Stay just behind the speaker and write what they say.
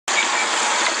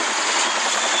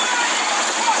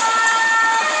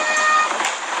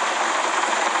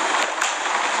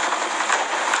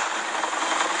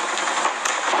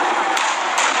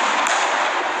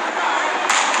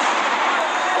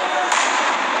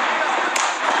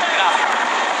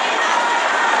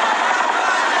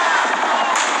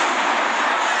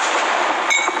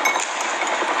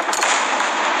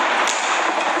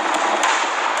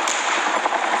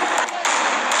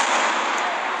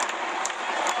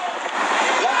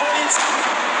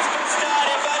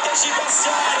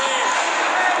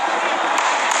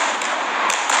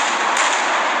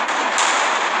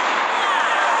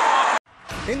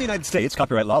In the United States,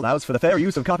 copyright law allows for the fair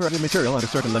use of copyrighted material under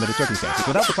certain limited circumstances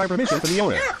without the prior permission from the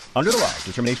owner. Under the law,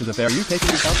 determinations of fair use take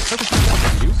into account the purpose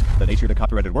of the use, the nature of the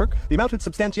copyrighted work, the amount and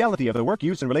substantiality of the work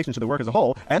used in relation to the work as a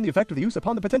whole, and the effect of the use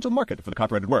upon the potential market for the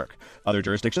copyrighted work. Other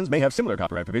jurisdictions may have similar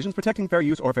copyright provisions protecting fair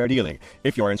use or fair dealing.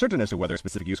 If you are uncertain as to whether a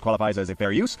specific use qualifies as a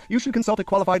fair use, you should consult a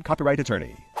qualified copyright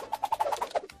attorney.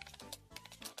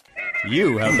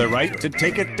 You have the right to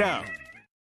take it down.